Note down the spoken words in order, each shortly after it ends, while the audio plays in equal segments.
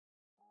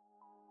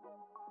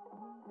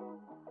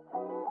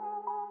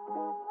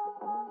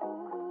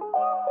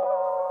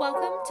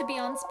to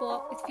Beyond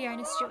Sport with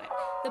Fiona Stewart,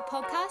 the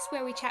podcast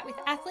where we chat with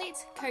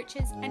athletes,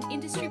 coaches, and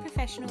industry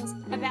professionals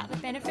about the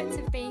benefits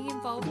of being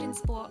involved in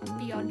sport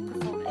beyond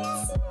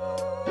performance.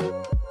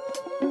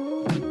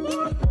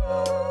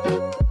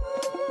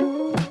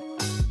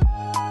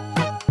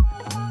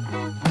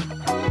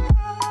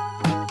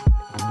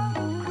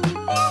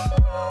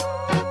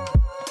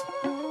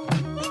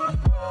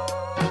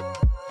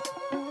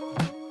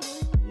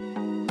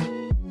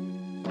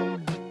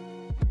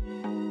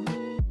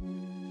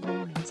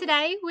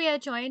 Today, we are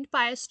joined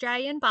by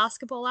Australian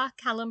basketballer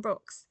Callum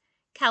Brooks.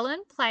 Callum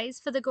plays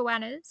for the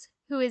Goannas,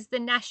 who is the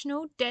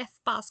national deaf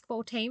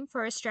basketball team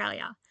for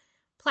Australia.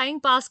 Playing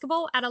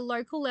basketball at a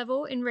local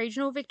level in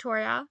regional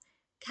Victoria,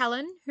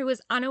 Callum, who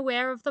was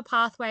unaware of the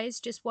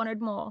pathways, just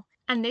wanted more,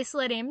 and this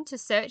led him to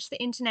search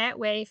the internet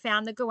where he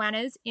found the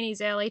Goannas in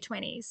his early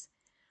 20s.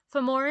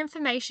 For more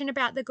information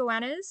about the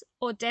Goannas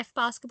or Deaf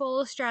Basketball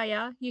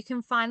Australia, you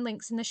can find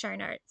links in the show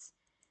notes.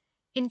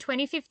 In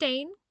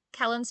 2015,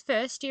 Callum's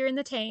first year in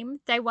the team,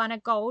 they won a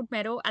gold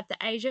medal at the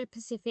Asia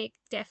Pacific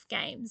Deaf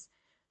Games.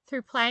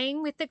 Through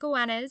playing with the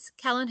Goannas,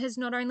 Callum has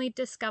not only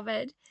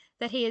discovered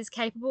that he is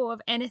capable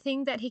of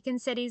anything that he can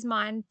set his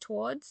mind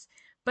towards,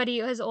 but he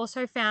has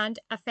also found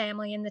a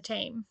family in the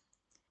team.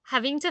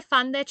 Having to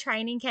fund their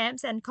training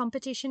camps and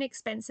competition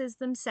expenses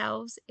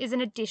themselves is an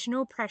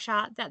additional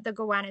pressure that the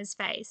Goannas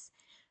face.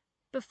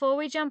 Before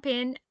we jump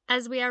in,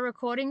 as we are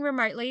recording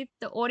remotely,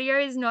 the audio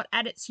is not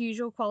at its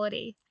usual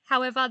quality.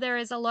 However, there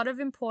is a lot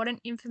of important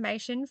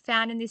information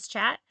found in this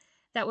chat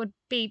that would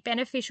be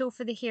beneficial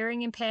for the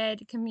hearing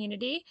impaired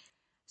community.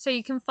 So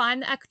you can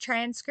find a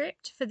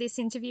transcript for this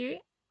interview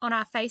on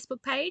our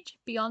Facebook page,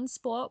 Beyond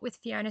Sport with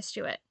Fiona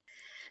Stewart.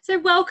 So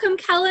welcome,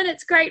 Callum.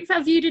 It's great for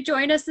you to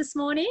join us this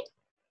morning.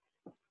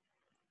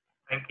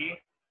 Thank you.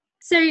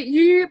 So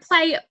you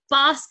play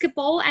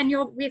basketball and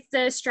you're with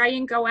the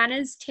Australian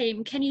Goannas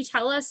team. Can you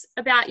tell us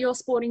about your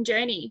sporting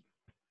journey?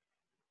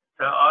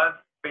 So I've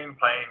been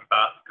playing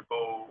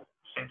basketball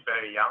since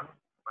very young.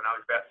 When I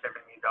was about 7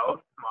 years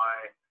old,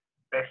 my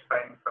best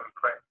friend from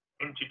prep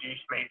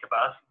introduced me to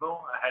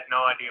basketball. I had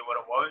no idea what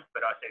it was,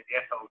 but I said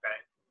yes all day.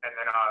 And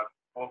then I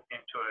walked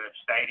into a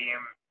stadium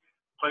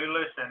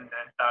clueless and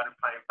started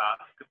playing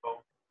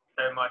basketball.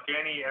 So my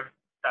journey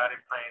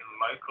started playing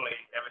locally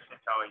ever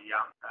since I was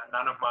young.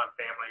 None of my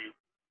family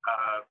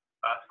are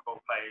basketball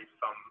players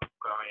from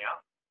growing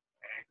up.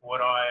 And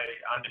what I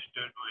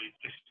understood was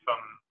just from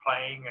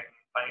playing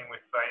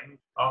with friends.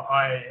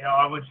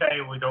 I would say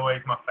it was always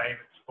my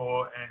favourite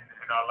sport and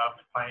I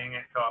loved playing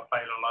it, so I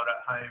played a lot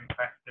at home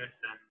practice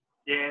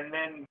and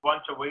then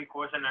once a week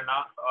wasn't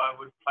enough. I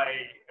would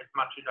play as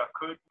much as I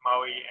could.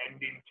 Moe and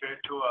in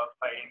Churchill, I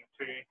played in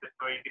 2 to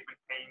 3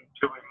 different teams,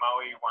 2 in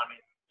Moe, 1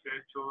 in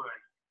Churchill,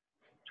 and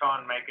try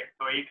and make it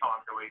 3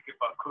 times a week if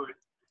I could.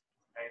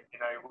 And,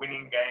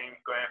 winning games,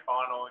 grand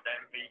finals,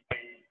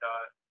 MVPs,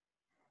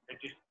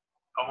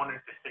 I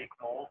wanted to seek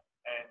more.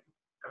 And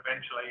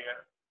eventually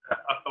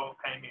a thought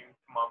came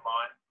into my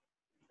mind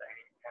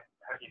saying,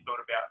 have you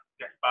thought about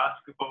just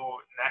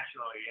basketball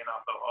nationally? And I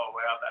thought, oh,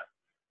 wow,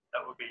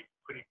 that would be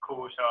pretty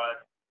cool. So I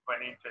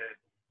went into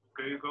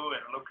Google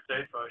and looked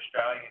for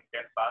Australian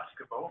deaf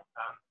basketball.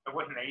 It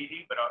wasn't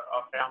easy, but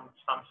I found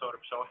some sort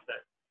of source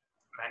that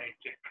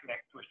managed to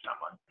connect with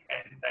someone,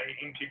 and they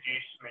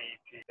introduced me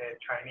to their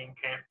training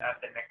camp at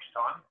the next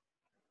time.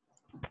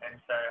 And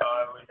so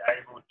I was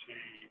able to,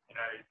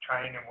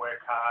 train and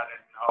work hard,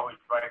 and I was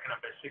waking up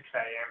at 6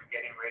 a.m.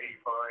 getting ready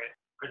for it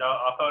because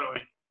I thought it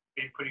would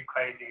be pretty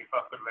crazy if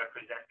I could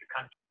represent the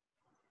country.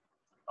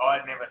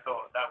 I never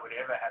thought that would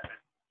ever happen.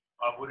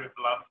 I would have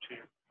loved to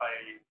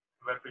play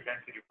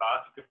representative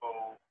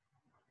basketball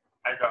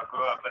as I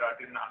grew up, but I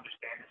didn't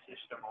understand the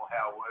system or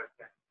how it worked,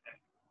 and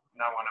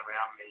no one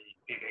around me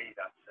did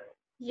either. So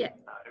yeah,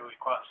 it was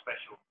quite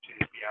special to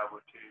be able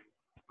to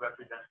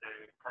represent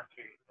the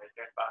country in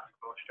Deaf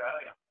Basketball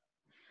Australia.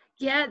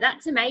 Yeah,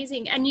 that's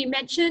amazing. And you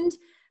mentioned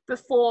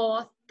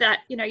before that,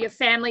 your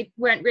family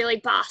weren't really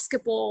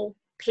basketball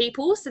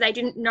people, so they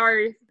didn't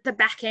know the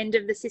back end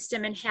of the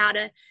system and how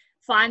to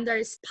find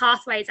those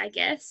pathways, I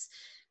guess.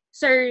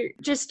 So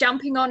just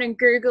jumping on and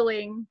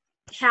Googling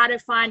how to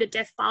find a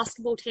deaf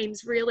basketball team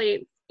is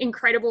really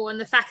incredible. And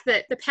the fact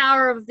that the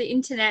power of the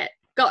internet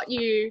got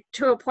you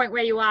to a point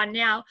where you are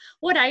now.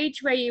 What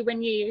age were you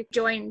when you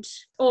joined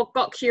or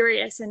got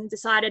curious and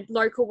decided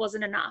local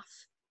wasn't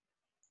enough?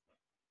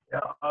 Yeah,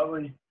 I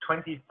was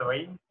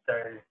 23, so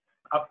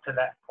up to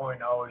that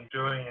point I was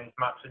doing as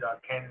much as I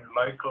can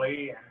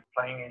locally and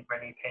playing as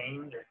many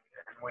teams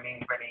and winning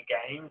as many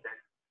games,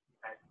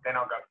 and then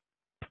I got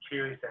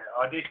curious.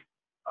 I think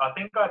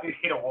I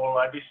just hit a wall.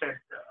 I just said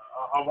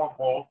I want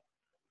more,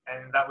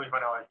 and that was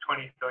when I was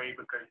 23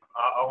 because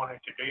I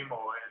wanted to do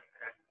more, and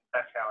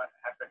that's how it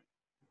happened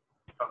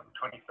from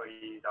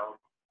 23 years old.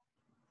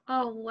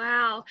 Oh,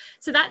 wow.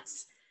 So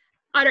that's,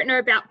 I don't know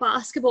about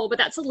basketball, but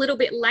that's a little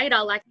bit later,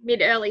 like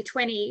mid-early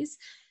 20s.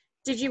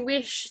 Did you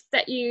wish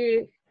that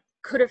you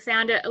could have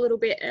found it a little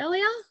bit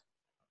earlier?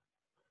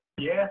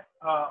 Yeah,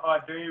 I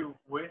do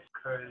wish,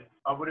 because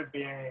I would have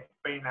been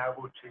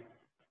able to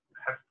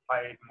have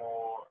played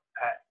more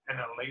at an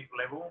elite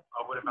level,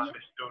 I would have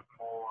understood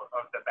more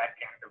of the back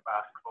end of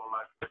basketball,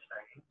 like you were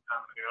saying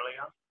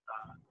earlier.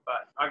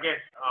 But I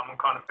guess I'm the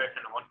kind of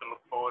person that wants to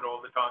look forward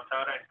all the time,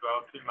 so I don't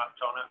dwell too much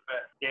on it.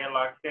 But yeah,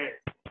 like that,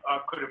 I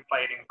could have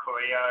played in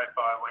Korea if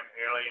I went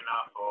early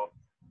enough,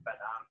 but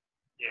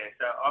yeah,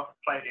 so I've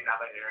played in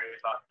other areas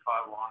like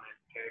Taiwan and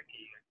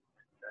Turkey, and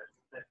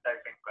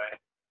they've been great.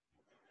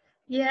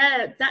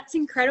 Yeah, that's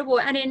incredible.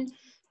 And in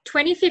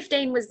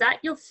 2015, was that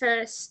your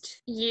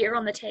first year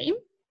on the team?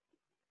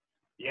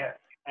 Yeah,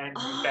 and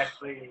it's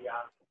actually,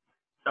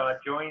 so I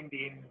joined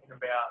in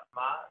about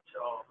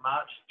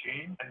March,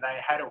 June, and they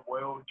had a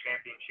world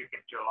championship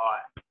in July.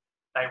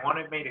 They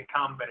wanted me to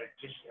come, but it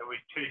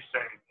was too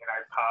soon,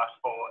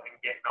 passport and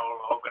getting all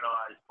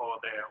organised for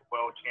the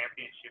world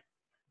championship.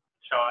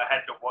 So I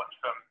had to watch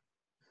from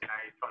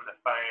the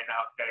phone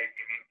updates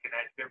and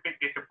internet. It's a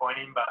bit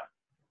disappointing, but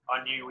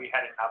I knew we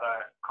had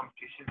another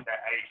competition, the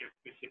Asia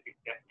Pacific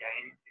Deaf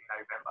Games in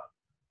November.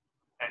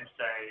 And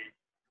so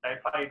they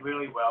played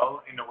really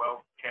well in the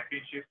World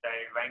Championship.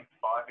 They ranked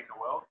 5 in the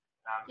world.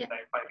 They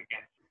played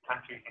against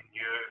countries in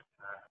Europe,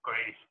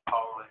 Greece,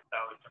 Poland.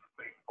 There were some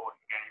pretty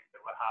important games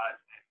that were hard.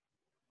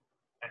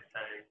 And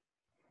so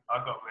I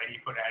got ready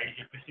for the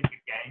Asia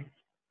Pacific Games.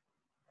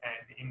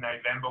 And in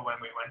November,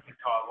 when we went to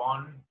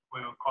Taiwan,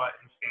 we were quite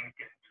in sync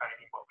and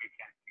training what we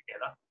can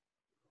together.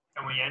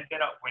 And we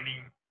ended up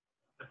winning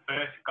the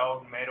first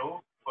gold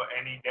medal for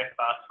any deaf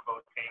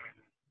basketball team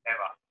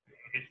ever in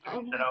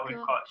history. So that was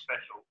quite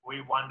special.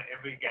 We won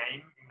every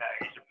game in the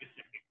Asia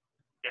Pacific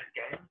Deaf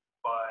Games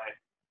by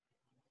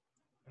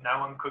no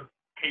one could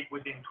keep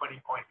within 20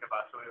 points of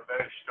us. We were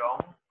very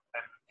strong,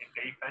 and in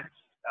defense,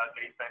 our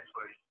defense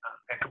was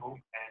impeccable,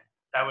 and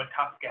they were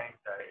tough games.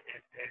 So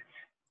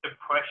the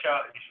pressure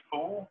is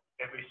full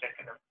every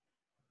second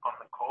on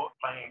the court,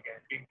 playing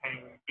against big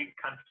teams, big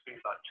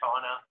countries like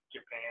China,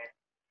 Japan,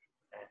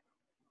 and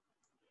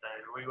so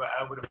we were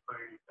able to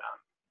prove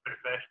for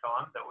the first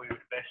time that we were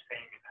the best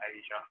team in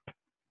Asia.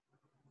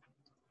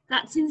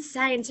 That's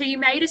insane. So you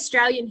made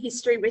Australian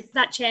history with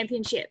that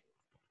championship.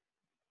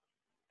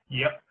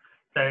 Yep.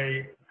 So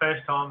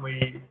first time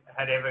we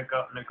had ever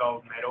gotten a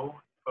gold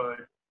medal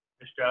for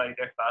Australia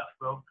Deaf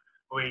Basketball.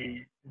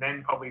 We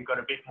then probably got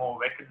a bit more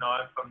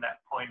recognised from that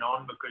point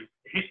on because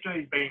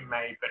history is being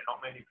made, but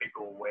not many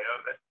people are aware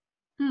of it.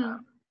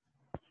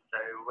 So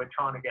we're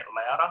trying to get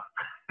louder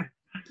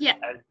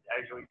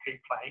as we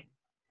keep playing.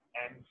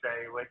 And so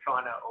we're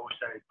trying to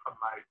also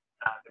promote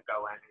the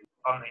Goannas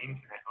on the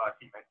internet, like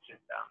you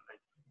mentioned.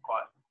 It's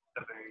quite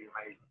a very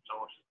amazing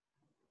source.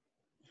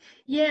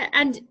 Yeah,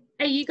 and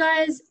are you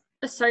guys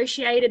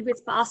associated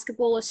with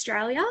Basketball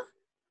Australia?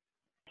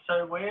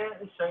 So we're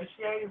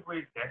associated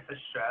with Deaf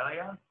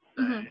Australia.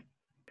 So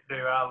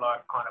there are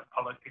like kind of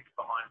politics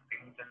behind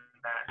things and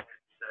that.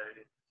 So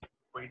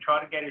we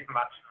try to get as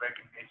much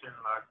recognition.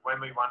 Like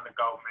when we won the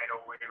gold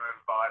medal, we were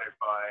invited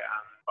by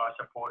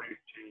supporters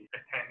to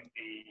attend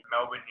the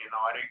Melbourne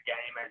United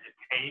game as a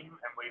team,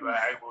 and we were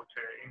able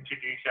to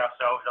introduce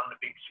ourselves on the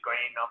big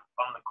screen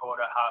on the court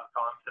at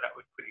halftime. So that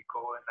was pretty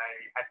cool, and they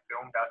had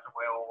filmed us, and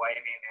we're all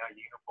waving in our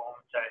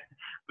uniforms. So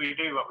we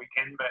do what we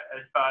can, but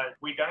as far as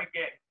we don't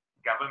get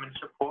government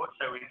support,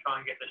 so we try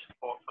and get the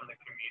support from the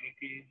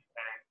communities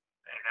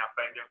and our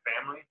friends and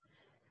family.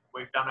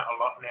 We've done it a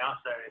lot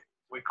now, so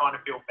we kind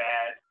of feel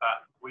bad,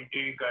 but we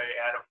do go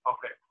out of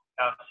pocket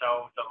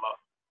ourselves a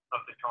lot of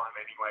the time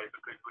anyway,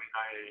 because we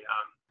know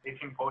it's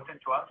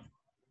important to us.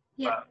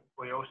 But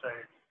we also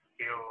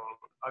feel,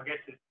 I guess,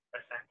 it's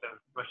a sense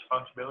of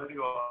responsibility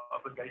or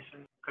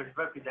obligation, because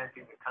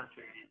representing the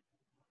country,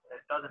 it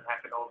doesn't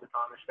happen all the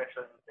time,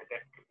 especially in the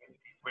deaf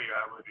community. We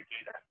are able to do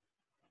that.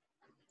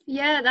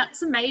 Yeah,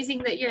 that's amazing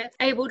that you're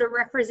able to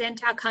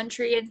represent our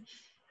country, and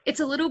it's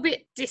a little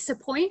bit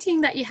disappointing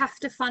that you have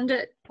to fund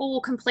it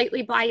all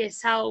completely by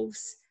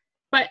yourselves.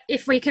 But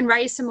if we can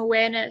raise some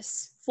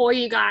awareness for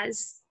you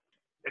guys.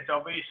 It's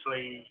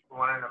obviously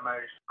one of the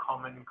most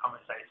common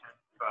conversations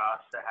for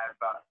us to have,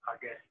 but I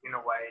guess in a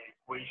way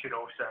we should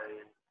also,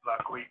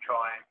 like, we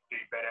try and do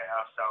better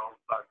ourselves,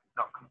 like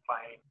not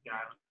complain.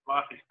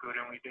 Life is good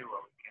and we do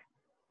what we can.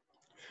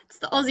 It's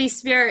the Aussie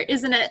spirit,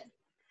 isn't it?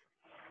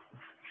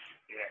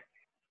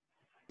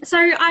 Yeah. So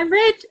I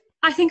read,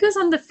 I think it was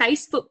on the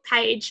Facebook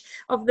page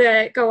of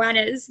the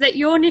Goannas, that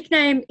your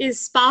nickname is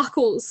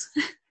Sparkles.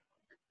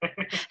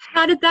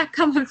 How did that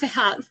come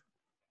about?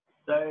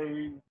 So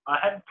I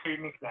had 2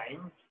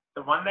 nicknames.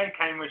 The one that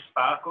came with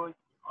Sparkles,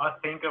 I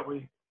think it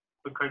was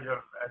because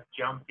of a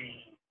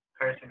jumpy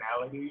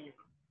personality,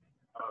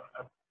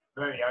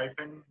 very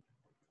open,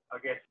 I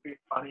guess a bit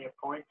funny at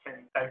points,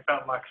 and they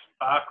felt like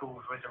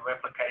Sparkles was a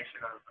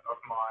replication of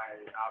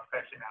my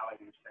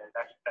personality. So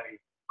they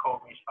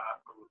called me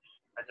Sparkles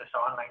as a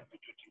sign language.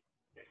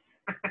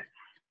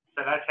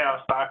 So that's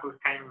how Sparkles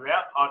came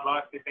about. I'd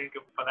like to think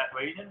of for that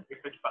reason. If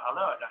it's for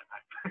other, I don't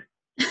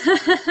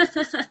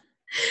know.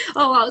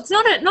 Oh, well, it's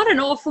not an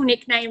awful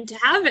nickname to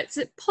have. It's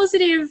a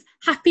positive,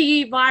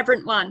 happy,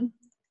 vibrant one.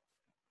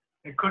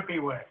 It could be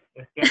worse.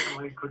 It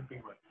definitely could be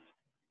worse.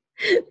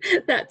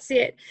 That's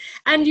it.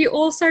 And you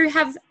also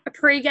have a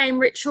pre-game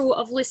ritual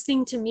of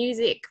listening to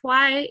music.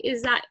 Why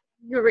is that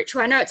your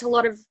ritual? I know it's a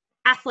lot of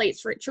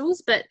athletes'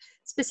 rituals, but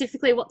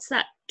specifically, what's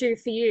that do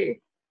for you?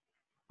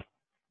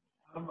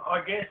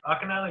 I guess I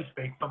can only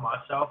speak for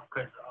myself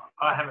because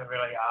I haven't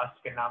really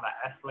asked another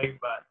athlete,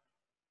 but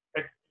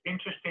it's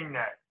interesting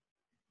that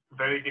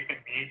very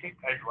different music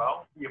as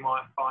well you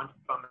might find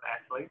from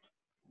athletes.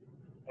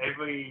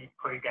 Every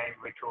pre-game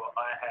ritual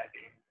I had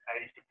in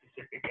Asia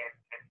Pacific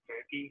and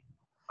Turkey,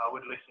 I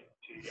would listen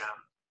to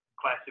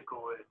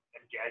classical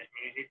and jazz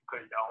music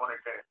because I wanted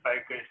to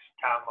focus,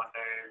 calm my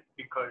nerves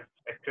because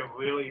it's a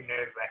really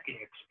nerve-wracking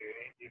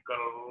experience. You've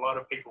got a lot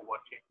of people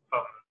watching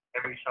from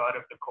every side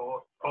of the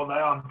court.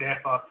 Although I'm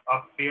deaf, I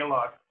feel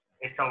like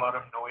it's a lot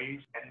of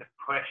noise and the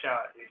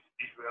pressure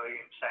is really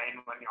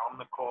insane when you're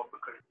on the court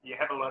because you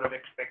have a lot of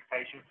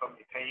expectation from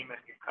your team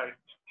and your coach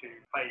to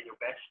play your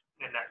best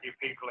and at your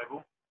peak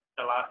level.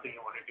 The last thing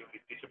you want to do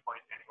is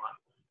disappoint anyone.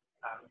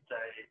 So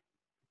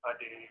I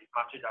do as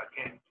much as I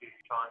can to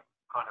try and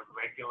kind of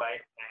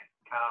regulate and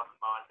calm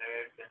my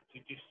nerves and to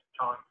just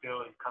try and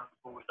feel as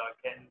comfortable as I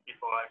can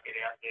before I get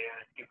out there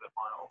and give it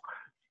my all.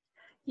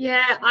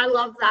 Yeah, I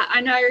love that.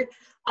 I know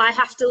I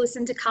have to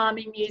listen to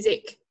calming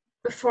music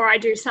before I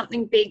do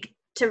something big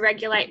to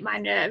regulate my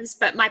nerves,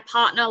 but my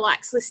partner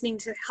likes listening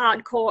to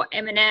hardcore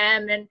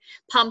Eminem and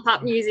pump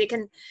up music.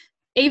 And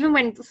even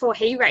when before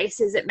he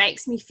races, it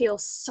makes me feel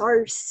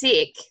so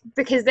sick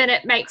because then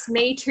it makes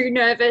me too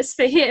nervous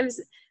for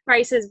his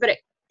races, but it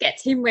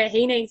gets him where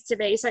he needs to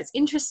be. So it's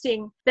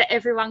interesting that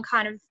everyone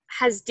kind of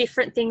has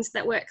different things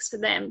that works for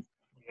them.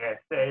 Yeah,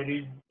 it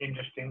is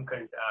interesting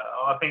because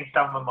I think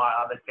some of my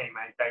other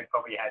teammates, they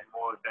probably had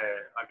more of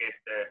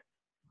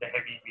the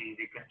heavy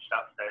music and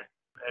stuff. So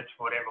it's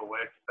whatever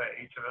works for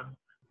each of them.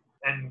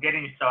 And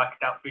getting psyched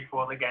up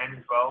before the game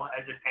as well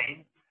as a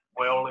team.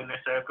 We're all in a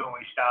circle and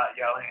we start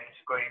yelling and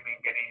screaming,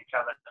 getting each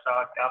other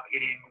psyched up,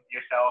 hitting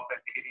yourself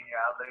and hitting your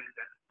others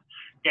and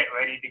get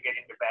ready to get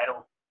into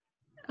battle.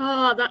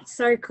 Oh, that's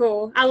so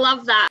cool. I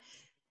love that.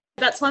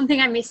 That's one thing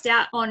I missed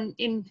out on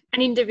in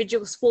an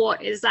individual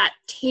sport is that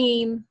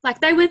team, like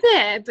they were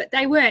there, but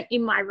they weren't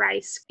in my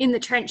race in the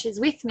trenches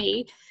with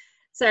me.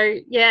 So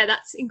yeah,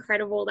 that's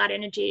incredible, that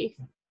energy.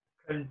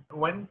 Because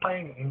when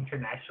playing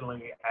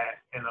internationally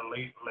at an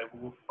elite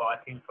level,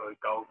 fighting for a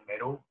gold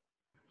medal,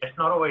 it's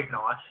not always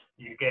nice.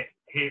 You get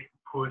hit,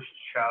 pushed,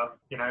 shoved.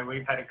 You know,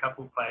 we've had a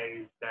couple of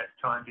players that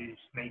try and do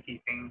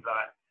sneaky things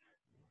like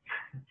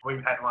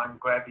we've had one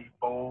grab his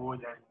balls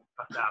and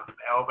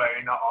elbow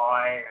in the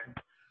eye, and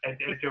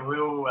it's a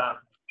real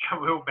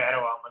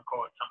battle on the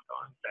court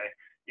sometimes. So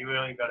you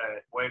really got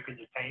to work as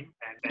a team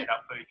and stand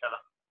up for each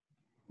other.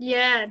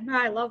 Yeah, no,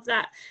 I love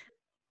that.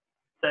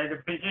 So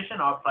the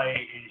position I play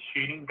is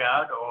shooting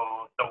guard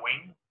or the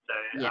wing.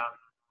 So Yeah.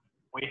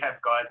 We have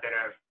guys that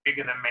are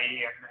bigger than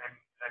me and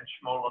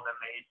smaller than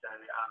me. So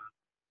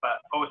but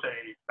also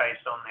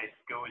based on their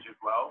skills as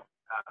well.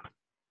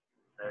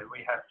 So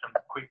we have some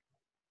quick,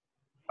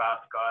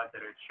 fast guys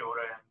that are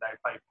shorter and they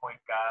play point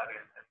guard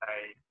and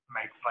they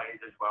make plays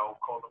as well,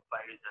 call the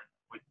plays and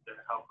with the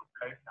help of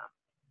coach.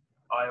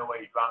 I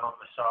always run on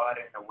the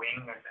side in the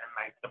wing and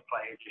make the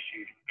play as a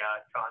shooting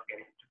guard, try and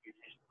get into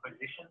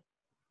position.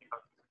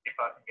 If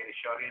I can get a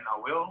shot in, I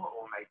will,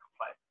 or make a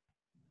play.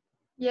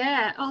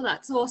 Yeah. Oh,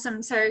 that's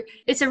awesome. So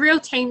it's a real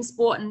team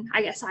sport, and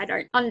I guess I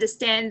don't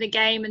understand the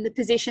game and the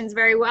positions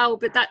very well,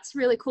 but that's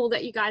really cool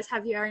that you guys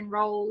have your own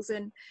roles.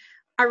 And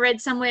I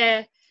read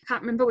somewhere, I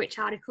can't remember which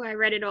article I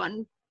read it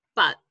on,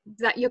 but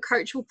that your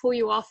coach will pull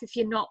you off if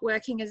you're not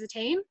working as a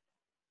team.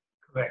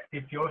 Correct.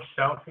 If you're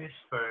selfish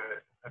for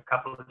a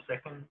couple of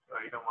seconds or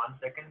even 1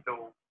 second,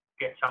 they'll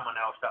get someone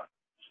else up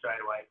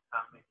straight away.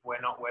 If we're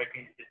not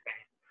working as a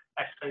team.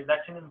 Actually,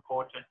 that's an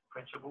important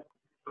principle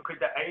because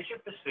the Asia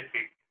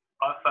Pacific,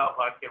 I felt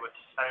like there were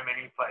so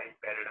many players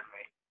better than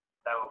me.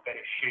 They were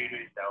better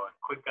shooters, they were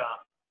quicker.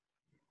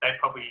 They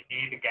probably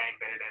knew the game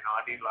better than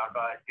I did. Like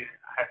I didn't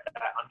have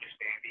that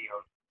understanding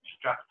of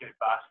structured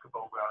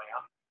basketball growing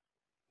up.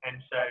 And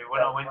so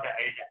when I went to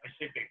Asia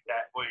Pacific,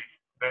 that was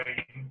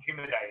very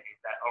intimidating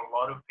that a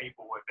lot of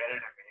people were better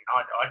than me.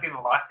 And I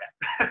didn't like that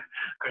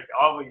because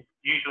I was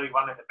usually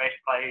one of the best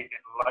players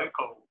in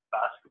local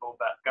basketball,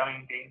 but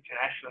going to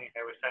internationally,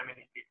 there were so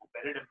many people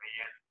better than me.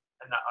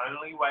 And the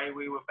only way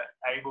we were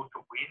able to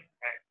win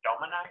and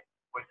dominate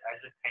was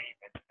as a team,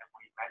 and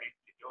we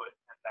managed to do it.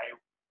 And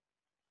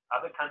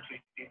other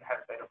countries didn't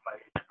have better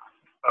players than us,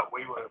 but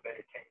we were a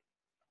better team.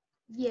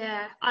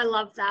 Yeah, I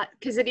love that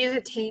because it is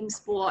a team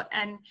sport,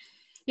 and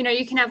you know,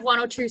 you can have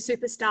one or two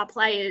superstar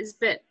players,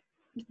 but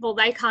well,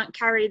 they can't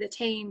carry the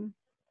team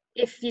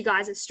if you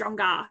guys are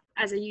stronger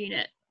as a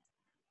unit.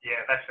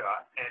 Yeah, that's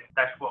right. And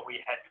that's what we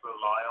had to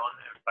rely on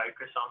and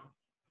focus on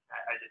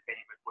as a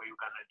team if we were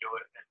going to do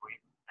it and win.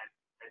 And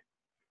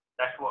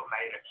that's what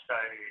made it so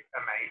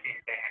amazing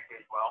at the end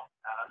as well.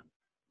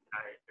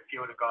 A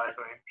few of the guys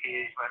were in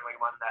tears when we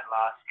won that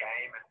last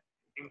game, and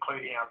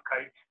including our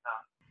coach.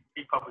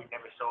 He probably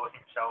never saw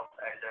himself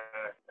as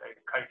a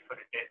coach for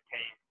the deaf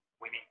team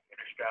winning an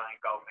Australian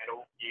gold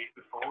medal. You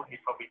years before, he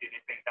probably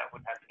didn't think that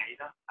would happen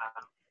either.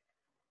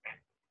 And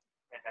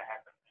that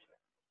happened. So.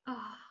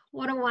 Oh,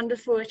 what a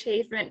wonderful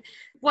achievement.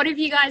 What have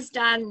you guys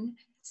done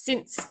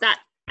since that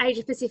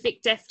Asia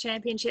Pacific Deaf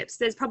Championships?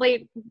 There's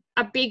probably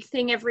a big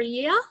thing every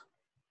year.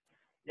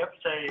 Yep,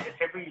 so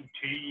it's every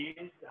 2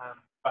 years,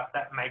 but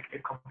that makes the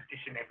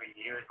competition every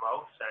year as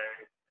well. So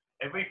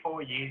every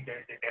 4 years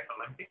there's a Deaf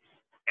Olympics,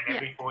 and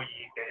every 4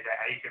 years there's an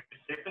Asia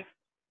Pacific,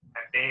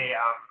 and they're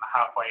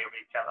halfway of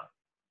each other.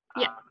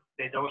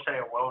 There's also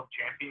a World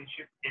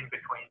Championship in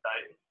between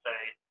those. So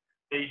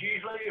there's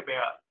usually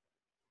about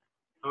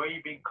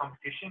 3 big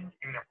competitions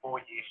in a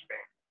 4-year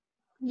span.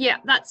 Yeah,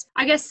 that's,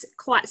 I guess,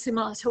 quite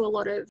similar to a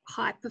lot of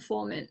high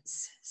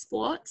performance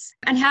sports.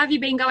 And how have you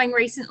been going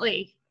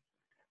recently?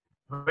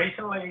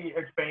 Recently,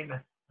 it's been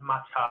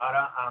much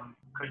harder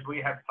because we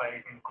have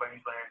players in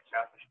Queensland,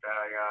 South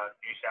Australia,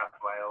 New South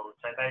Wales.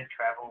 So they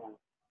travel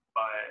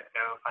by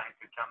aeroplane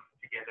to come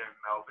together in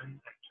Melbourne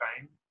and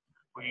train.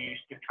 We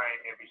used to train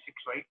every 6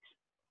 weeks.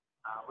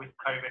 With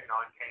COVID-19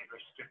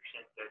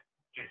 restrictions, it's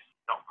just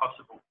not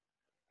possible.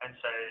 And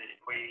so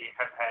we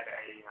have had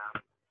a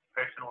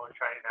personal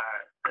trainer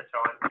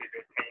assigned to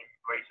the team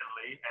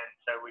recently, and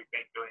so we've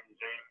been doing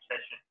Zoom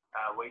sessions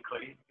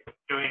weekly,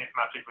 doing as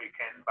much as we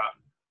can, but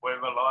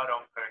we're relied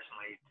on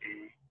personally to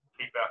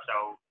keep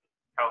ourselves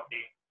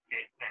healthy,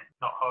 fit, and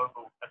not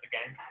horrible at the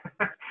game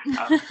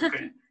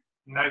because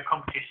no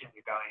competitions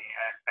are going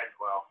as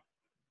well.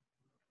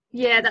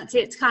 Yeah, that's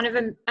it. It's kind of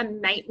a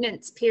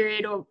maintenance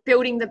period, or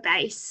building the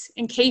base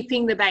and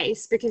keeping the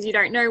base, because you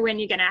don't know when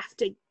you're going to have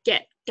to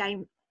get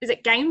game. Is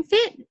it game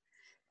fit?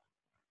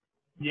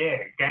 Yeah,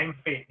 game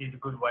fit is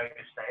a good way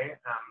to say it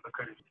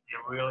because you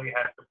really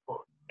have to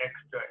put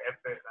extra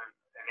effort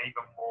and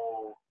even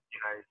more,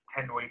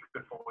 10 weeks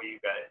before you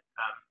go.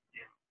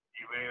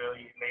 You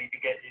really need to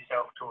get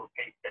yourself to a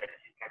peak that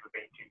you've never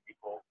been to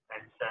before.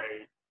 And so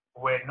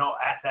we're not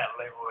at that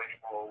level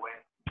anymore.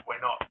 We're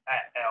not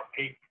at our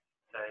peak.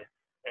 So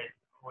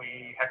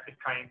we have to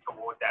train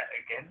toward that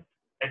again.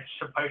 It's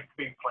supposed to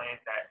be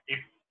planned that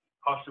if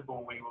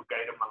possible, we will go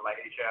to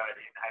Malaysia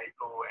in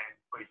April and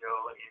Brazil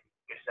in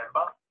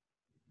December.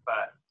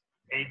 But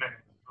even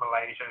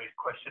Malaysia is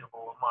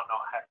questionable. It might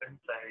not happen.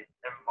 So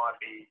it might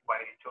be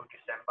waiting until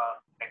December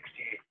next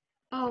year.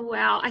 Oh,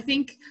 wow. I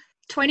think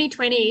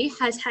 2020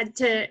 has had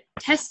to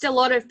test a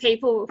lot of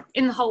people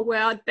in the whole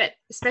world, but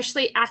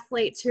especially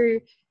athletes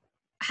who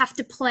have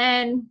to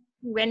plan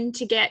when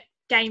to get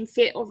game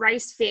fit or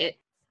race fit.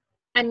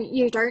 And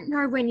you don't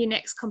know when your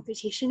next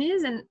competition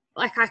is. And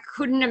I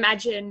couldn't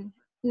imagine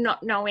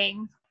not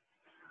knowing.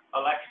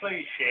 I'll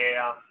actually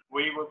share,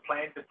 we were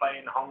planning to play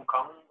in Hong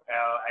Kong,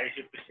 our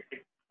Asia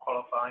Pacific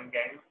qualifying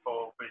game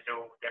for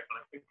Brazil Deaf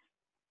Olympics,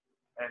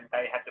 and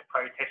they had the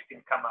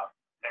protesting come up,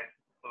 and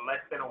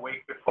less than a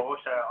week before,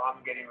 so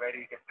I'm getting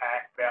ready to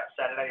pack about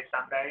Saturday,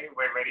 Sunday,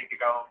 we're ready to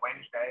go on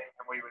Wednesday,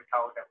 and we were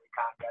told that we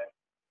can't go.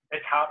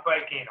 It's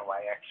heartbreaking in a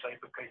way, actually,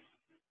 because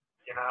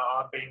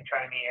I've been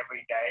training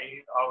every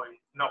day. I was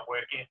not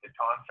working at the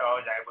time, so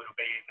I was able to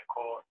be in the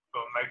court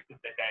for most of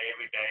the day,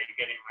 every day,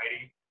 getting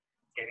ready,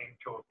 getting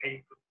to a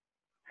peak.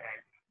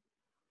 And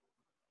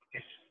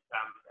just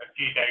a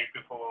few days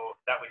before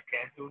that was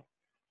cancelled,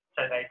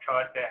 so they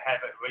tried to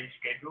have it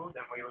rescheduled,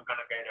 and we were going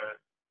to go to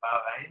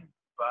Bahrain.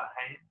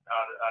 I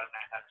don't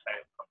know how to say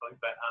it properly,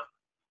 but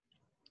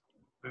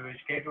we were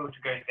scheduled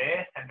to go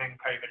there, and then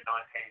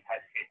COVID-19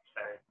 had hit,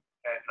 so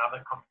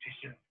another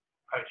competition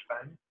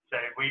postponed. So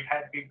we've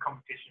had big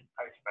competitions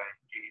postponed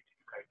due to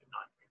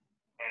COVID-19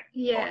 and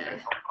also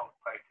Hong Kong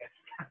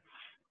protests.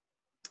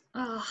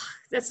 Oh,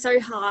 that's so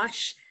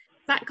harsh.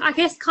 That, I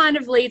guess, kind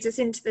of leads us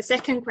into the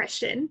second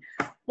question.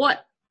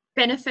 What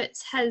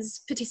benefits has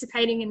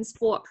participating in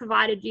sport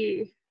provided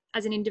you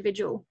as an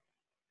individual?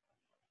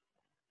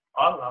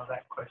 I love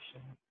that question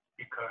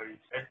because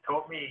it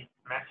taught me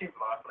massive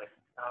life lessons.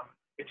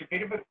 It's a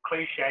bit of a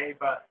cliche,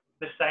 but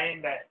the saying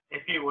that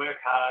if you work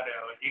hard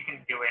or you can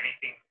do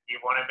anything you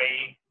want to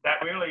be,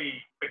 that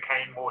really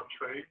became more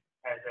true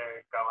as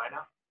a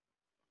goanna.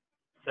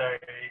 So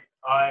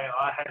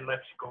I had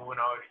left school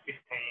when I was 15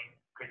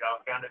 because I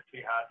found it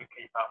too hard to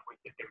keep up with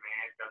the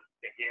demands of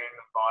the hearing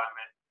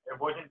environment. It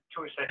wasn't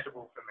too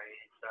accessible for me,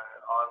 so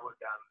I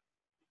would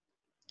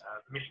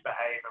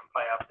misbehave and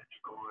play up at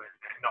school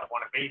and not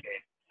want to be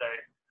there. So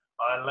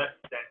I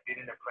left and did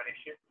an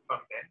apprenticeship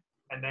from then.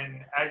 And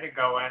then as a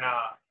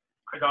goanna,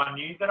 because I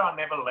knew that I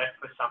never left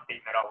for something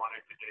that I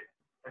wanted to do.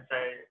 And so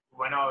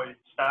when I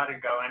started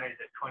goannas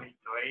at 23,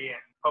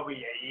 and probably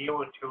a year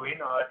or two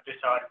in, I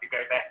decided to go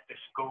back to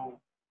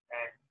school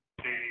and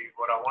do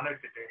what I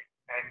wanted to do,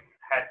 and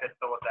had the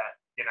thought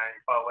that, if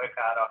I work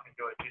hard, I can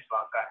do it just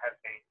like I have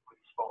been with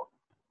sport.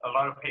 A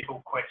lot of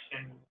people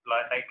question,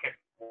 they kept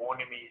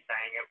warning me,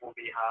 saying it will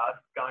be hard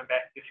going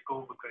back to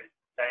school because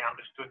they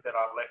understood that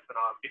I left when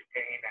I was 15,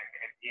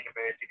 and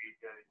university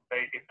is a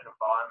very different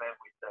environment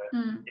with the,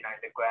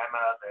 the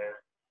grammar,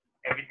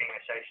 everything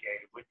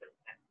associated with it.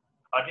 And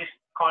I just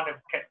kind of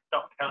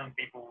stopped telling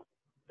people,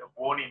 stop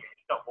warning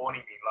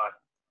me. Like,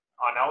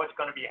 I know it's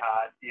going to be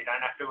hard. You don't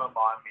have to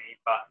remind me,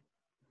 but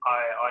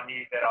I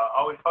knew that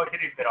I was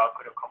positive that I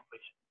could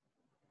accomplish.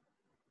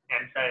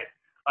 And so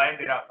I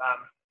ended up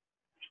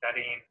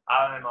studying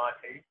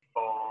RMIT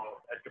for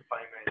a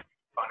diploma in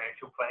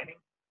financial planning.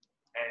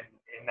 And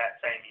in that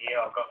same year,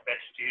 I got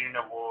Best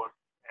Student Award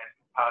and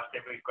passed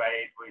every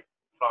grade with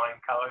flying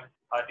colours,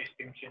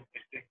 distinctions.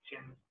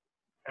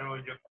 And it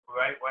was a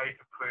great way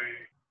to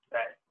prove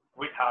that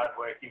with hard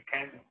work, you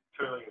can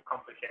truly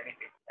accomplish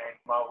anything. And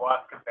my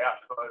wife can vouch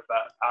for it,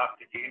 but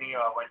after uni,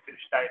 I went to the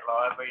State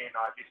Library and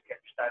I just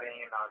kept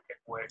studying and I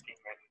kept working,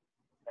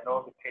 and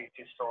all the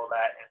teachers saw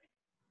that,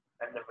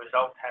 and the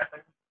results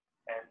happened,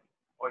 and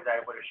was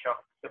able to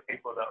shock the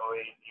people that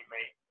already knew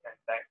me, and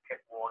they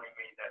kept warning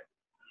me that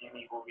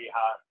uni will be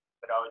hard,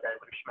 but I was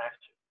able to smash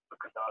it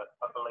because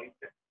I believed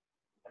it.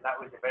 And that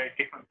was a very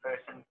different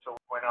person to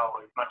when I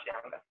was much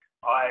younger.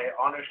 I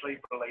honestly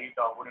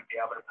believed I wouldn't be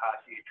able to pass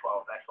year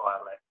 12. That's why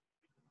I left.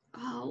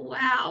 Oh,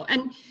 wow.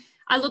 And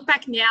I look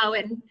back now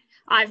and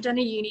I've done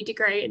a uni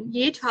degree, and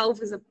year 12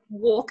 was a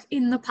walk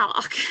in the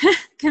park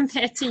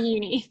compared to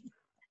uni.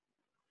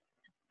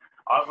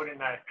 I wouldn't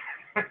know.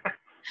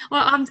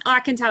 Well, I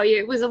can tell you,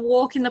 it was a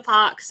walk in the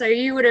park. So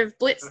you would have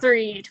blitzed through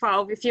year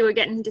 12 if you were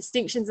getting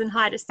distinctions and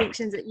high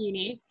distinctions at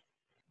uni.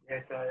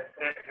 Yes,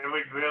 it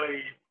was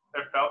really,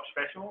 it felt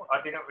special.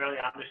 I didn't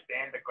really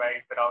understand the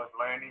grades, but I was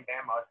learning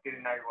them. I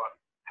didn't know what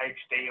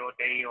HD or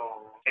D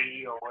or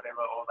C or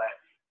whatever, all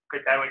that,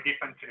 because they were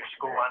different to the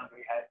school ones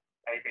we had,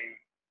 A, B,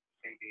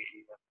 C, D,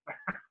 even.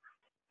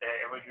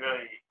 It was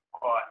really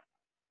quite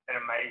an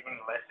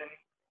amazing lesson,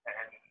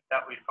 and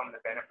that was from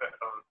the benefit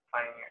of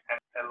playing an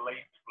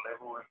elite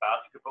level in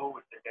basketball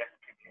with the deaf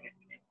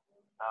community.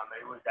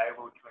 It was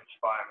able to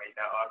inspire me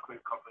that I could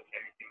accomplish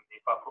anything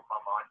if I put my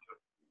mind to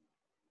it.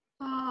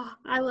 Oh,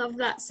 I love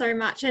that so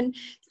much. And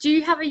do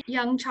you have a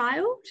young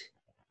child?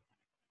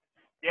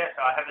 Yes,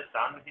 I have a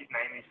son. His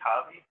name is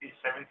Harvey. He's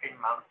 17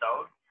 months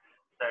old.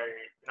 So,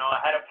 I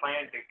had a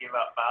plan to give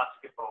up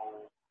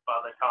basketball by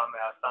the time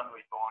our son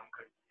was born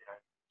because,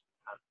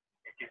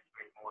 it gives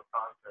me more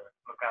time to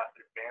look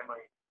after the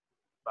family.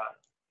 But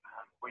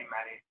we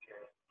managed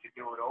to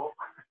do it all.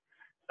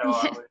 So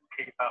I would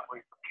keep up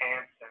with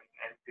camps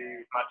and do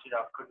as much as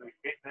I could with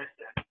fitness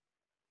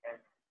and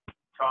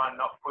try and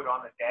not put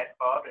on a dad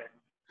bod and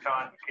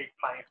try and keep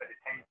playing for the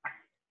team.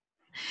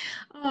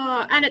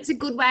 Oh, and it's a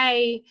good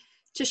way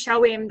to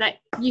show him that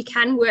you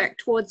can work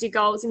towards your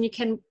goals and you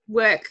can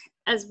work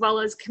as well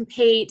as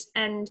compete,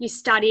 and you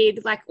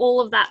studied, like all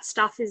of that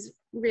stuff is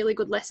really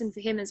good lesson for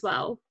him as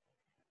well.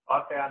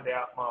 I found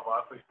out my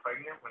wife was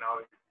pregnant when I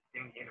was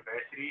in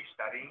university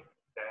studying.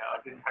 So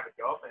I didn't have a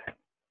job,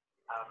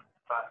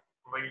 but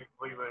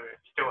we were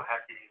still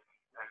happy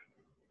and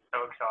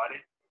so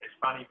excited. It's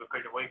funny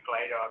because a week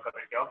later I got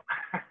a job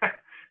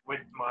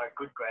with my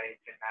good grades,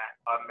 and that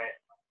I met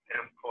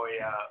an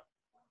employer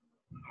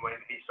when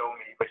he saw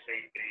me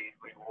receive the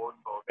reward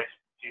for Best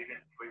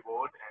Student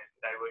Reward, and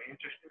they were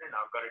interested, and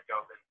I got a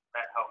job, and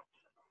that helped.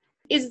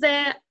 Is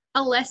there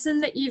a lesson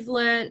that you've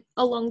learned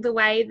along the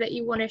way that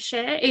you want to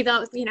share,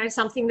 either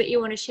something that you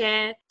want to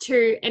share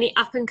to any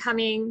up and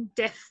coming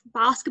deaf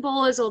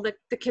basketballers or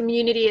the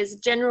community as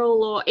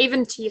general, or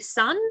even to your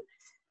son?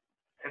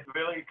 It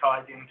really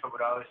ties into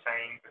what I was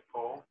saying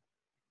before,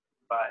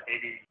 but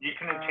it is, you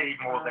can achieve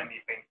more than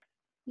you think.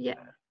 Yeah.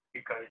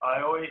 Because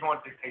I always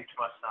want to teach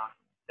my son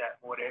that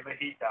whatever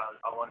he does,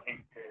 I want him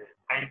to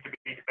aim to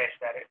be the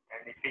best at it.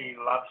 And if he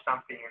loves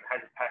something and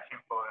has a passion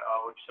for it, I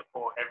would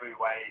support every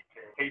way to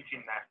teach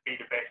him that, be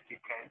the best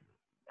he can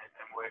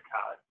and work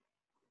hard.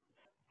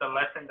 The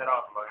lesson that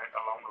I've learned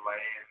along the way,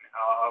 and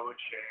I would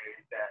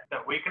share, is that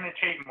we can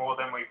achieve more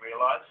than we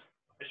realise,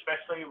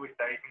 especially with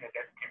those in the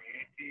deaf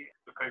community,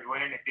 because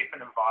we're in a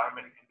different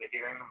environment, in the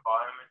hearing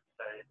environment.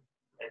 So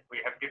if we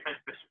have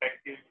different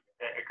perspectives,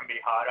 it can be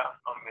harder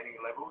on many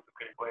levels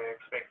because we're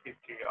expected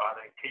to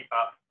either keep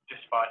up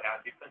despite our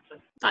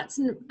differences. That's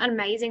an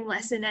amazing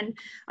lesson, and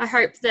I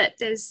hope that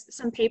there's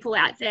some people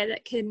out there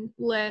that can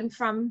learn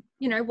from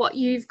what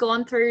you've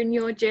gone through in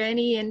your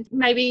journey, and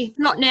maybe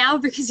not now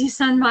because your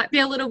son might be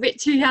a little bit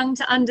too young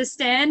to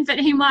understand, but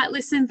he might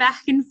listen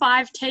back in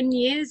 5-10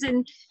 years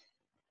and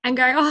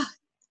go, oh,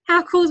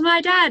 how cool's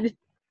my dad?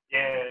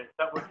 Yeah,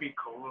 that would be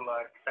cool.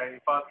 Like, say,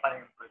 if I play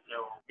in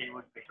Brazil, he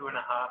would be 2.5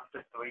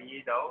 to 3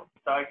 years old.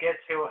 So I guess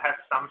he'll have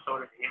some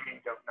sort of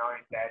image of knowing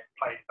dad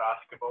plays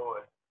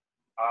basketball. And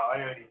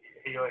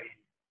he already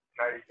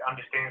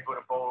understands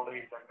what a ball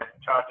is and then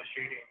tries to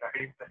shoot it in the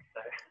hoop. And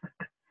so,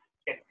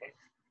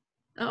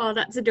 Oh,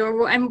 that's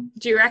adorable. And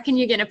do you reckon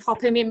you're going to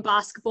pop him in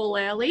basketball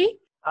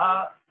early?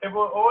 It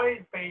will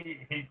always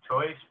be his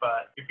choice,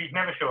 but if he's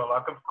never sure,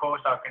 like, of course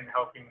I can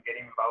help him get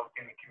involved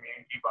in the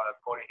community by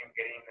supporting him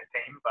getting in the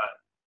team, but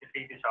if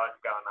he decides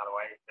to go another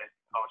way, then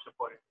I'll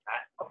support him in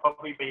that. I'll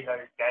probably be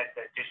those dads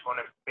that just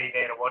want to be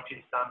there to watch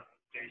his son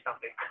do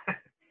something.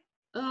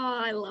 Oh,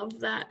 I love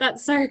that.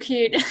 That's so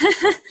cute.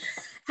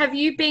 Have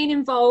you been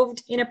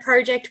involved in a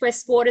project where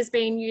sport has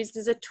been used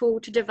as a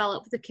tool to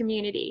develop the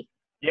community?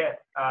 Yeah,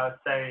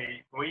 so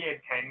we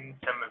attend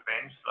some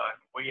events, like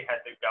we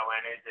had the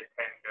Goannas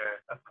attend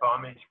a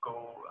primary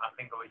school, I think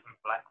think it was in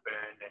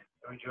Blackburn, and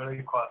it was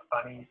really quite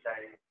funny. So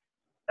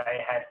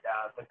they had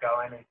the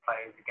Goannas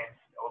players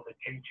against all the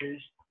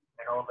teachers,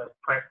 and all the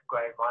prep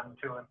grade 1,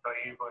 2 and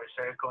 3 were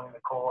circling the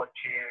court,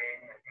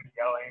 cheering and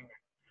yelling.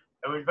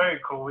 It was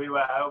very cool. We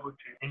were able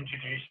to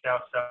introduce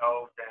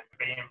ourselves and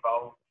be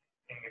involved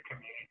in the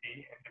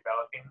community and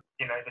developing.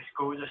 You know, the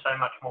schools are so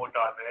much more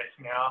diverse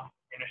now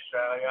in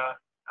Australia,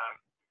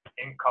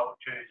 in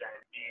cultures and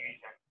views,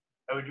 and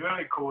it was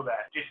really cool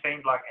that it just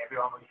seemed like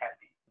everyone was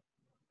happy.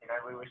 You know,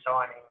 we were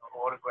signing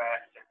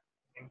autographs and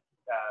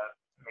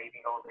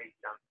meeting all these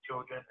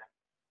children,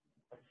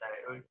 and so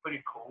it was pretty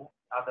cool.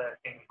 Other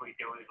things we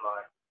do is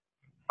like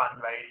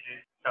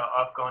fundraisers. So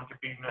I've gone to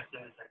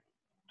businesses and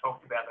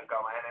talked about the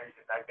Goannas,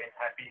 and they've been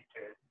happy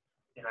to,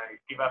 you know,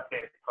 give up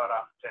their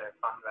product to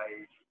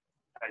fundraise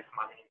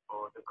money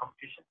for the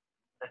competition.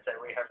 And so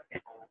we have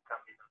people come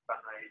in and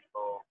fundraise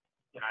for,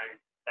 you know,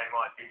 they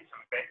might do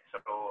some bets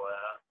or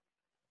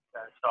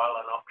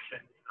silent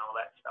auctions and all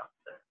that stuff.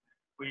 So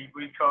we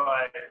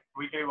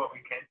do what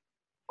we can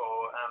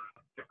for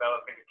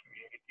developing the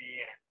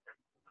community and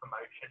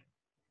promotion.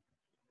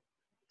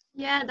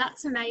 Yeah,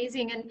 that's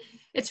amazing. And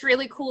it's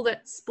really cool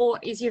that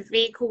sport is your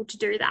vehicle to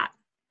do that.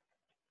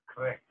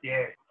 Correct,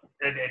 yeah.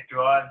 It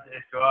drives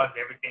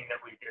everything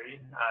that we do,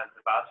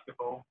 the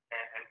basketball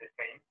and the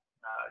team.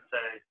 So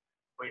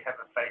we have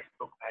a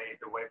Facebook page,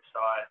 a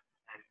website,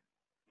 and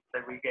so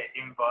we get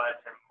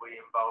invites and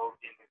we're involved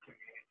in the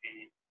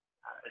community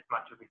as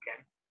much as we can.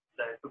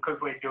 So because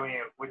we're doing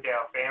it with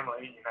our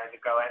family, you know,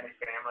 the Goannas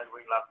family,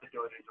 we love to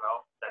do it as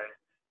well. So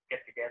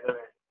get together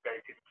and go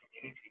to the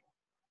community.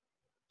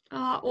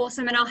 Oh,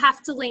 awesome. And I'll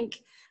have to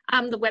link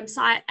the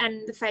website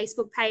and the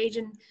Facebook page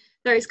and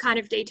those kind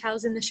of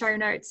details in the show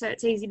notes so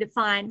it's easy to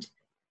find.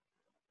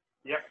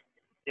 Yep.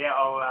 Yeah,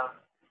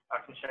 I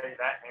can show you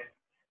that, and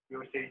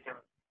you'll see some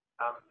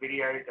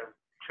videos of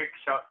trick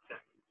shots and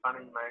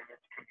funny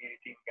moments,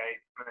 community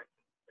engagement.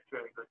 It's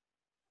really good.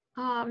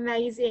 Oh,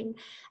 amazing.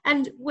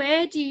 And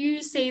where do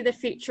you see the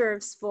future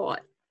of sport?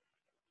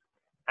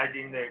 As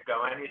in the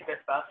Goannas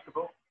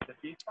basketball, the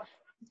future?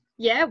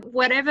 Yeah,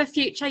 whatever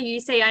future you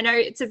see. I know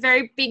it's a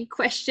very big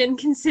question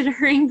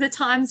considering the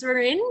times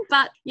we're in,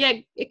 but yeah,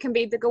 it can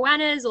be the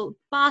Goannas or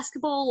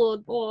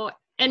basketball or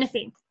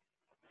anything.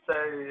 So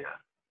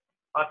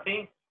I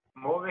think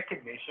more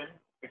recognition,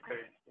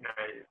 because, you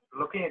know,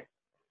 looking at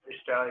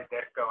Australia's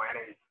Deaf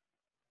Goannas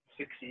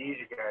 6 years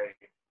ago,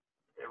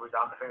 it was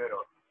unheard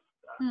of.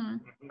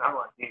 No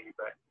one knew,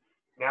 but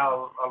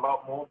now a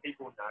lot more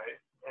people know,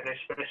 and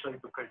especially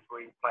because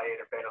we play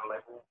at a better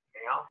level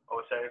now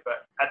also.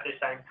 But at the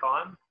same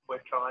time,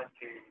 we're trying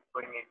to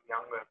bring in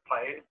younger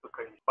players,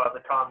 because by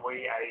the time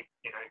we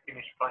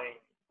finish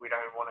playing, we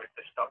don't want it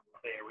to stop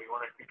there. We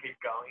want it to keep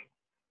going.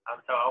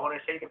 So I want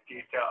to see the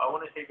future. I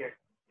want to see the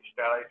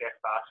Australia Deaf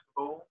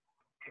basketball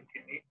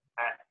continue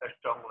at a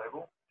strong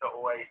level, to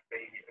always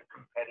be a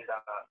competitor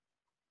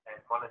and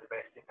one of the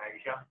best in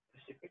Asia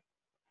Pacific.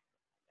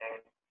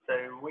 And so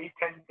we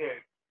tend to,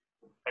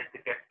 as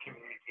the deaf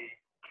community,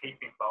 keep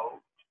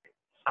involved.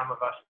 Some of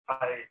us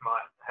players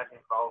might have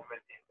involvement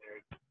in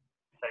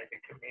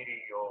the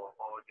committee or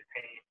the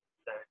team.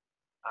 So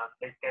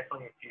there's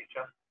definitely a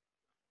future,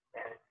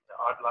 and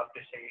I'd love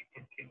to see it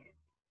continue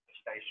to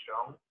stay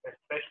strong,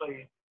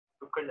 especially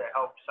because it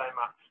helps so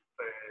much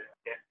for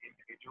deaf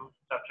individuals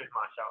such as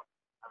myself.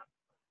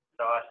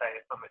 So I say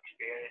it from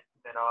experience,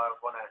 and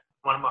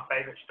one of my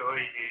favourite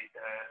stories is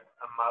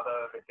a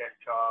mother of a deaf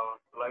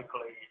child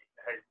locally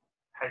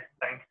has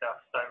thanked us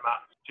so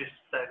much just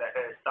so that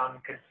her son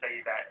can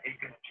see that he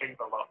can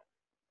achieve a lot,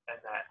 and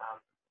that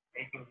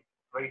he can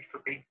reach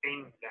for big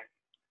things,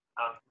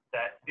 and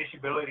that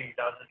disability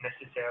doesn't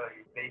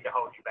necessarily need to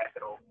hold you back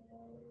at all.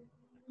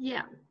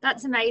 Yeah,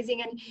 that's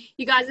amazing. And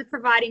you guys are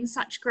providing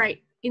such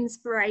great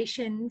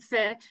inspiration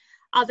for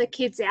other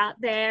kids out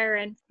there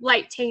and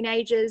late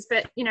teenagers.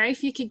 But, you know,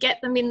 if you could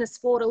get them in the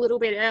sport a little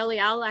bit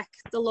earlier, like,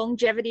 the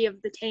longevity of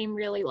the team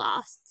really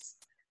lasts.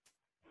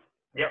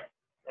 Yep.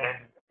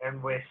 And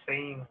we're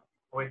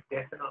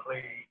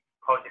definitely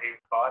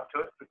positive vibe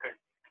to it, because,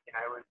 you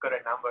know, we've got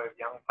a number of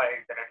young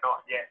players that are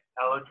not yet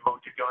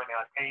eligible to join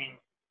our team,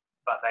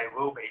 but they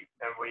will be.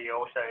 And we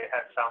also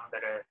have some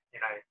that are, you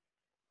know,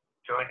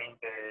 joining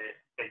the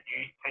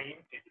youth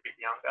team, who's a bit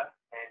younger.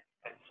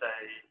 And so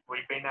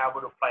we've been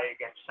able to play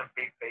against some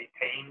Big B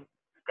teams,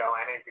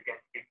 Goannas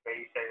against Big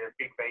B. So the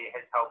Big B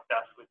has helped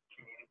us with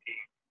community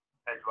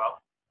as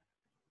well.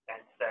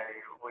 And so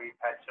we've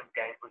had some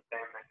games with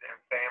them, and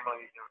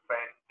families and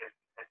friends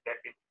and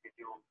deaf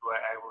individuals were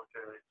able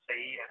to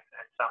see and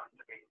some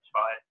to be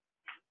inspired.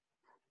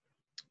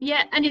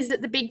 Yeah, and is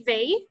it the Big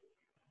V?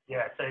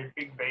 Yeah, so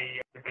Big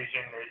B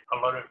division is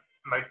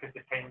most of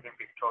the teams in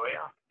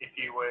Victoria. If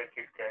you were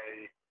to go,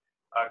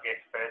 I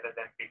guess, further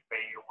than Big B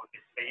or the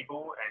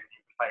Siebel, and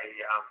you play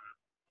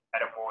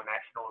at a more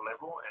national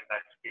level, and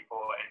that's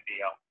before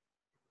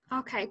NDL.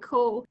 Okay,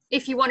 cool.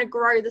 If you want to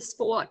grow the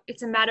sport,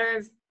 it's a matter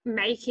of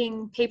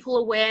making people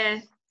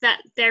aware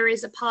that there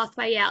is a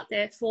pathway out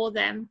there for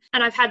them.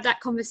 And I've had that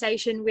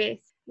conversation with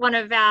one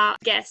of our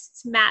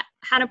guests, Matt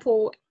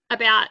Hannapol,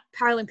 about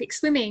Paralympic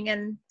swimming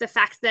and the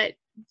fact that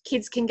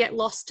kids can get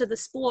lost to the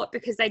sport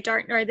because they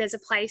don't know there's a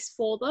place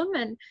for them,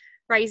 and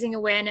raising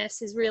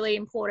awareness is really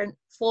important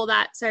for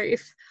that. So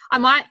if I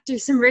might do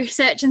some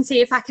research and see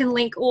if I can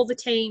link all the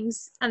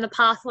teams and the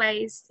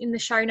pathways in the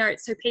show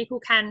notes so people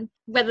can,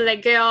 whether they're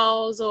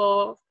girls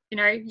or, you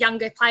know,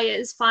 younger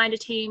players, find a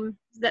team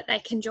that they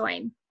can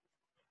join.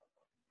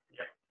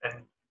 Yeah,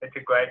 and it's a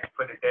great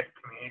for the deaf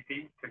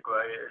community to grow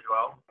as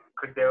well,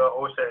 because there are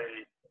also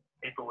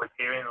people with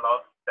hearing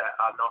loss that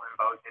are not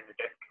involved in the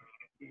deaf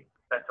community.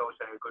 That's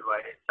also a good way,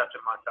 such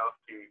as myself,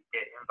 to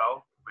get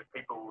involved with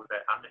people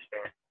that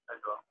understand as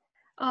well.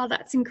 Oh,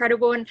 that's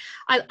incredible. And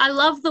I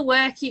love the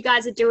work you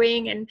guys are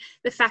doing, and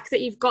the fact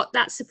that you've got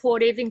that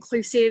supportive,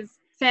 inclusive,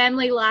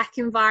 family-like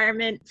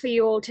environment for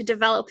you all to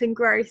develop and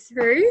grow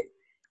through.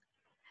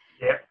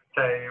 Yeah,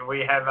 so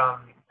we have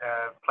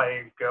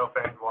players,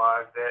 girlfriends,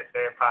 wives,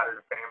 they're part of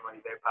the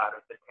family, they're part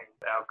of the team,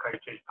 our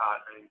coaches,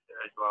 partners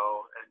as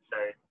well. And so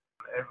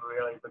it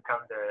really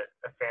becomes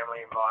a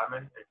family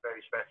environment. It's very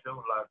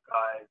special. Like,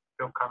 I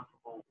feel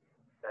comfortable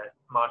that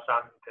my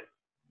son can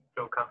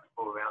feel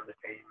comfortable around the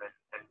team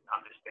and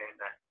understand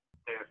that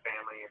they're a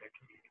family and a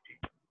community.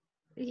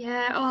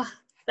 Yeah, oh,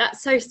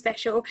 that's so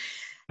special.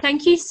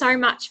 Thank you so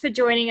much for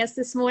joining us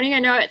this morning. I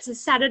know it's a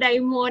Saturday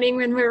morning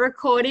when we're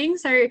recording,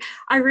 so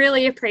I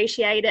really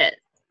appreciate it.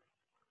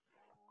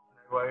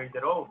 No worries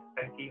at all.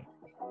 Thank you.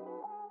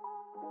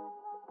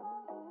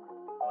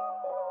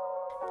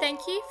 Thank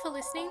you for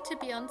listening to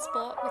Beyond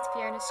Sport with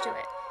Fiona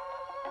Stewart.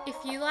 If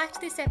you liked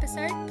this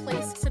episode,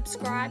 please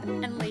subscribe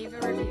and leave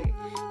a review.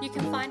 You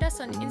can find us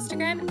on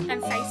Instagram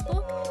and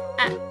Facebook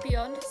at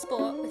Beyond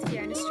Sport with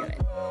Fiona Stewart.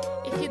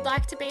 If you'd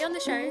like to be on the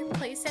show,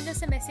 please send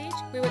us a message.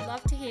 We would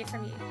love to hear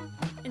from you.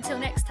 Until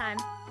next time.